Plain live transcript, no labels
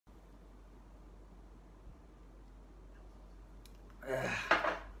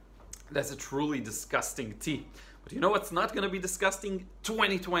That's a truly disgusting tea. But you know what's not gonna be disgusting?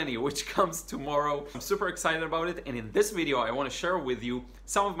 2020, which comes tomorrow. I'm super excited about it, and in this video I wanna share with you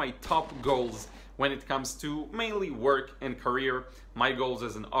some of my top goals when it comes to mainly work and career, my goals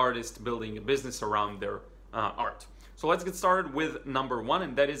as an artist building a business around their art. So let's get started with number one,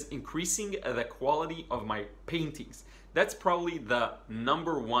 and that is increasing the quality of my paintings. That's probably the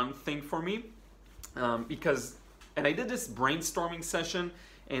number one thing for me, because I did this brainstorming session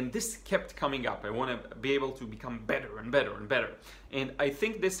and this kept coming up. I want to be able to become better and better and better. And I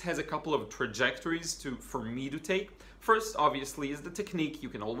think this has a couple of trajectories for me to take. First, obviously, is the technique. You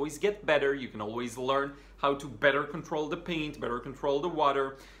can always get better. You can always learn how to better control the paint, better control the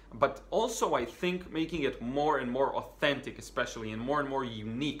water. But also, I think making it more and more authentic, especially, and more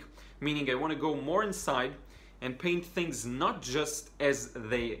unique. Meaning I want to go more inside and paint things not just as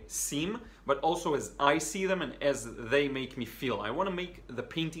they seem, but also as I see them and as they make me feel. I want to make the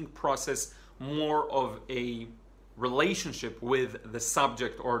painting process more of a relationship with the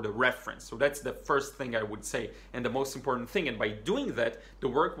subject or the reference. So that's the first thing I would say, and the most important thing. And by doing that, the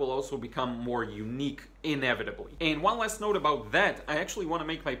work will also become more unique inevitably. And one last note about that, I actually want to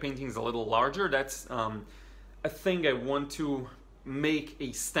make my paintings a little larger. That's a thing I want to make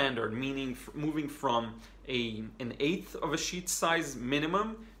a standard, meaning moving from an eighth of a sheet size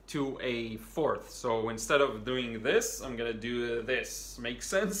minimum to a fourth. So instead of doing this, I'm gonna do this. Makes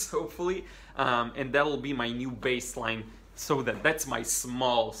sense, hopefully. And that'll be my new baseline, so that's my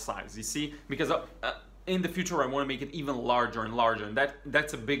small size, you see? Because in the future, I wanna make it even larger and larger, and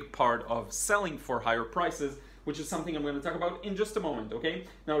that's a big part of selling for higher prices, which is something I'm gonna talk about in just a moment, okay?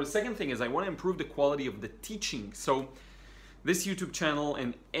 Now, the second thing is I wanna improve the quality of the teaching. So this YouTube channel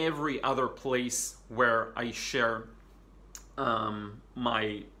and every other place where I share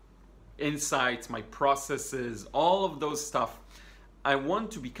my insights, my processes, all of those stuff, I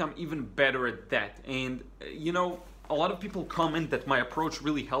want to become even better at that. And you know, a lot of people comment that my approach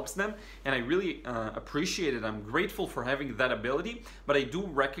really helps them, and I really appreciate it. I'm grateful for having that ability, but I do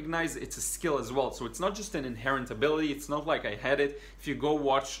recognize it's a skill as well. So it's not just an inherent ability. It's not like I had it. If you go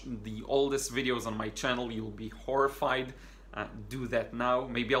watch the oldest videos on my channel, you'll be horrified. Do that now.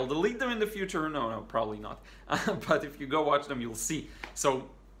 Maybe I'll delete them in the future. No, probably not. But if you go watch them, you'll see. So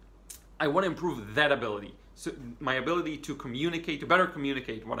I want to improve that ability. So my ability to communicate, to better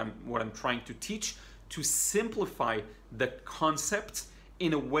communicate what I'm trying to teach, to simplify the concepts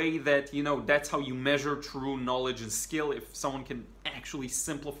in a way that, you know, that's how you measure true knowledge and skill. If someone can actually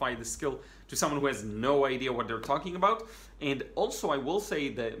simplify the skill to someone who has no idea what they're talking about. And also, I will say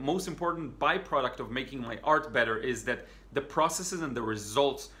the most important byproduct of making my art better is that the processes and the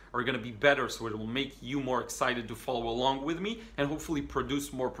results are going to be better, so it will make you more excited to follow along with me and hopefully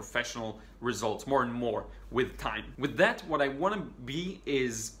produce more professional results, more and more with time. With that, what I want to be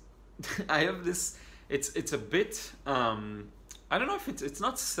is, I have this, it's a bit, I don't know if it's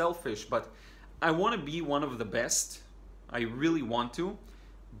not selfish, but I want to be one of the best. I really want to.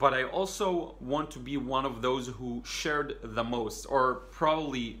 But I also want to be one of those who shared the most, or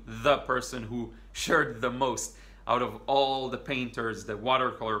probably the person who shared the most out of all the painters, the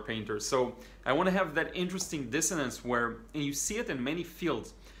watercolor painters. So I want to have that interesting dissonance where, and you see it in many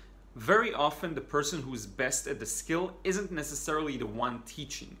fields, very often the person who's best at the skill isn't necessarily the one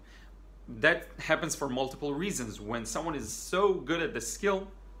teaching. That happens for multiple reasons. When someone is so good at the skill,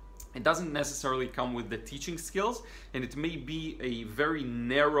 it doesn't necessarily come with the teaching skills, and it may be a very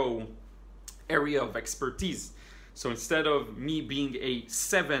narrow area of expertise. So instead of me being a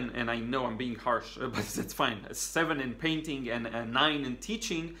 7, and I know I'm being harsh, but that's fine, a 7 in painting and a 9 in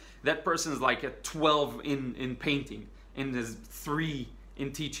teaching, that person is like a 12 in painting and there's 3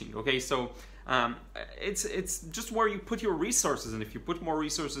 in teaching, okay? So it's just where you put your resources, and if you put more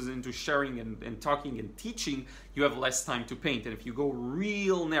resources into sharing and talking and teaching, you have less time to paint. And if you go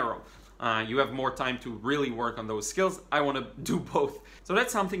real narrow, you have more time to really work on those skills. I want to do both. So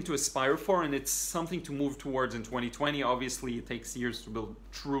that's something to aspire for, and it's something to move towards in 2020. Obviously, it takes years to build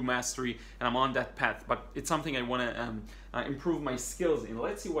true mastery, and I'm on that path, but it's something I want to improve my skills in.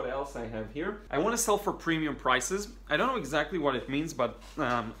 Let's see what else I have here. I want to sell for premium prices. I don't know exactly what it means, but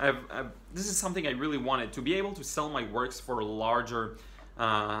this is something I really wanted, to be able to sell my works for larger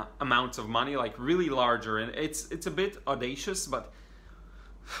amounts of money, like really larger. And it's a bit audacious, but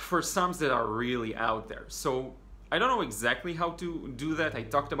for sums that are really out there. So I don't know exactly how to do that. I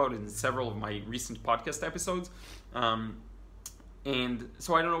talked about it in several of my recent podcast episodes. And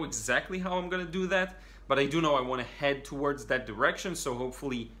so I don't know exactly how I'm going to do that, but I do know I want to head towards that direction. So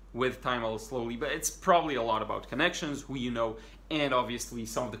hopefully with time I'll slowly, but it's probably a lot about connections, who you know, and obviously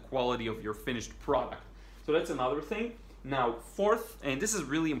some of the quality of your finished product. So that's another thing. Now, fourth, and this is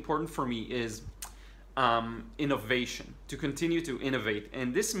really important for me, is innovation, to continue to innovate.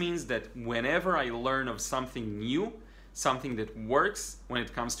 And this means that whenever I learn of something new, something that works when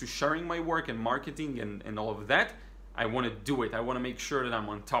it comes to sharing my work and marketing and all of that, I want to do it. I want to make sure that I'm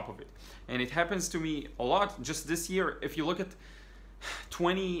on top of it. And it happens to me a lot just this year. If you look at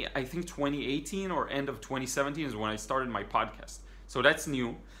I think 2018 or end of 2017 is when I started my podcast. So that's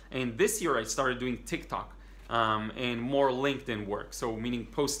new. And this year I started doing TikTok and more LinkedIn work. So meaning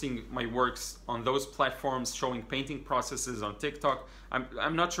posting my works on those platforms, showing painting processes on TikTok.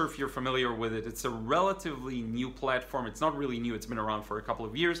 I'm not sure if you're familiar with it. It's a relatively new platform. It's not really new. It's been around for a couple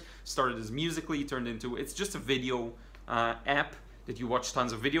of years. Started as Musical.ly, turned into, it's just a video app that you watch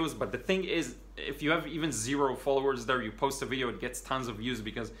tons of videos. But the thing is, if you have even 0 followers there, you post a video, it gets tons of views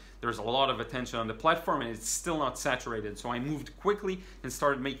because there's a lot of attention on the platform and it's still not saturated. So I moved quickly and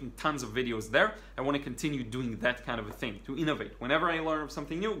started making tons of videos there. I want to continue doing that kind of a thing, to innovate. Whenever I learn of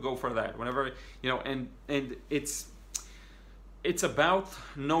something new, go for that. Whenever, you know, and it's about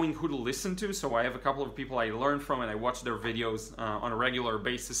knowing who to listen to. So I have a couple of people I learn from and I watch their videos on a regular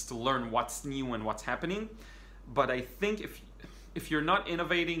basis to learn what's new and what's happening. But I think if you're not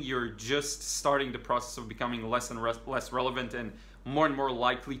innovating, you're just starting the process of becoming less and less relevant and more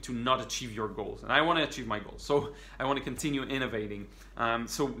likely to not achieve your goals. And I want to achieve my goals, so I want to continue innovating.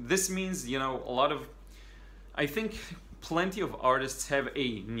 So this means, you know, I think plenty of artists have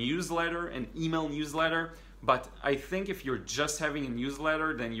a newsletter, an email newsletter, but I think if you're just having a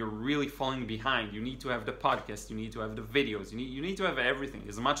newsletter, then you're really falling behind. You need to have the podcast, you need to have the videos, you need to have everything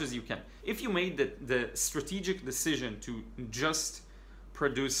as much as you can. If you made the strategic decision to just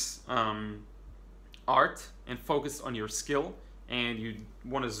produce art and focus on your skill, and you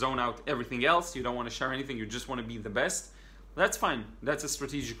want to zone out everything else, you don't want to share anything, you just want to be the best, that's fine. That's a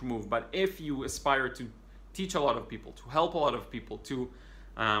strategic move. But if you aspire to teach a lot of people, to help a lot of people, to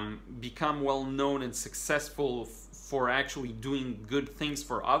become well known and successful for actually doing good things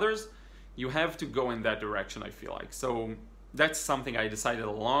for others, you have to go in that direction, I feel like. So that's something I decided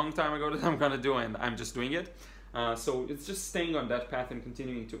a long time ago that I'm gonna do, and I'm just doing it. So it's just staying on that path and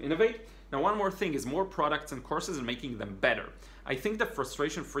continuing to innovate. Now, one more thing is more products and courses and making them better. I think the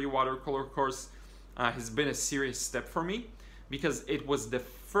frustration-free watercolor course has been a serious step for me, because it was the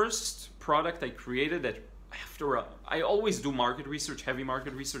first product I created that I always do market research, heavy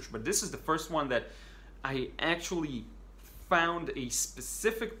market research, but this is the first one that I actually found a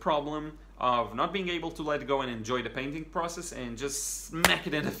specific problem of not being able to let go and enjoy the painting process and just smack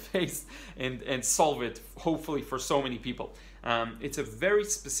it in the face and solve it, hopefully, for so many people. It's a very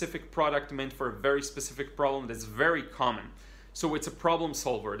specific product meant for a very specific problem that's very common. So it's a problem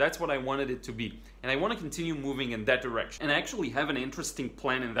solver. That's what I wanted it to be. And I want to continue moving in that direction. And I actually have an interesting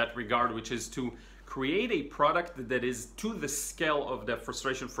plan in that regard, which is to create a product that is to the scale of the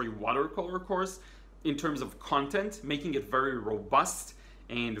frustration-free watercolor course in terms of content, making it very robust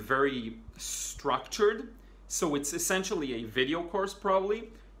and very structured. So it's essentially a video course probably,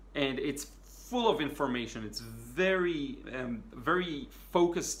 and it's full of information. It's very, very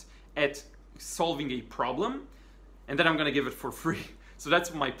focused at solving a problem, and then I'm gonna give it for free. So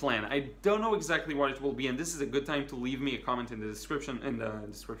that's my plan. I don't know exactly what it will be, and this is a good time to leave me a comment in the description.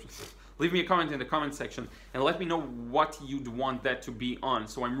 Leave me a comment in the comment section and let me know what you'd want that to be on.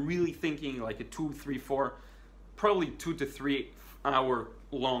 So I'm really thinking like a 2, 3, 4, probably 2 to 3 hour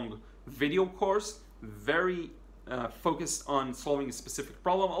long video course, very focused on solving a specific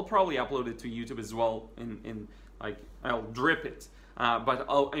problem. I'll probably upload it to YouTube as well, I'll drip it. But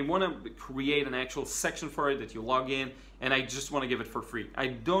I want to create an actual section for it that you log in, and I just want to give it for free. I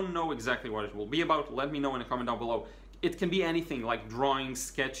don't know exactly what it will be about. Let me know in a comment down below. It can be anything like drawing,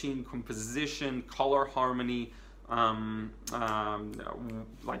 sketching, composition, color harmony,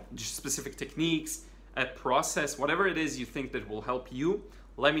 like just specific techniques, a process, whatever it is you think that will help you.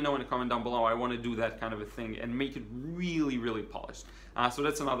 Let me know in a comment down below. I want to do that kind of a thing and make it really, really polished. So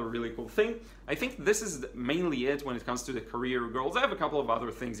that's another really cool thing. I think this is mainly it when it comes to the career goals. I have a couple of other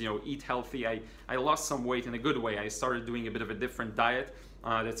things, you know, eat healthy. I lost some weight in a good way. I started doing a bit of a different diet.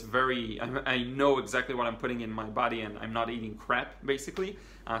 That's very, I know exactly what I'm putting in my body, and I'm not eating crap, basically.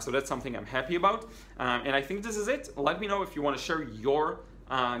 So that's something I'm happy about. And I think this is it. Let me know if you want to share your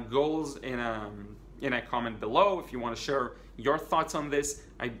goals in a comment below. If you want to share your thoughts on this,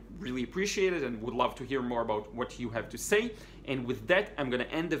 I really appreciate it and would love to hear more about what you have to say. And with that, I'm going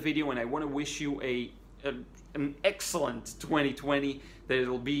to end the video, and I want to wish you an excellent 2020, that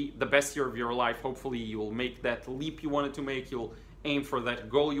it'll be the best year of your life. Hopefully you'll make that leap you wanted to make, you'll aim for that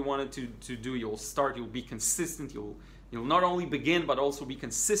goal you wanted to do, you'll be consistent, you'll You'll not only begin, but also be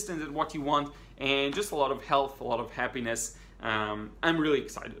consistent at what you want, and just a lot of health, a lot of happiness. I'm really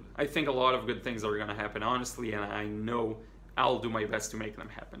excited. I think a lot of good things are gonna happen, honestly, and I know I'll do my best to make them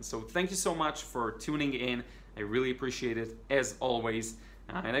happen. So thank you so much for tuning in. I really appreciate it, as always.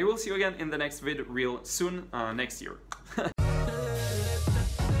 And I will see you again in the next vid real soon, next year.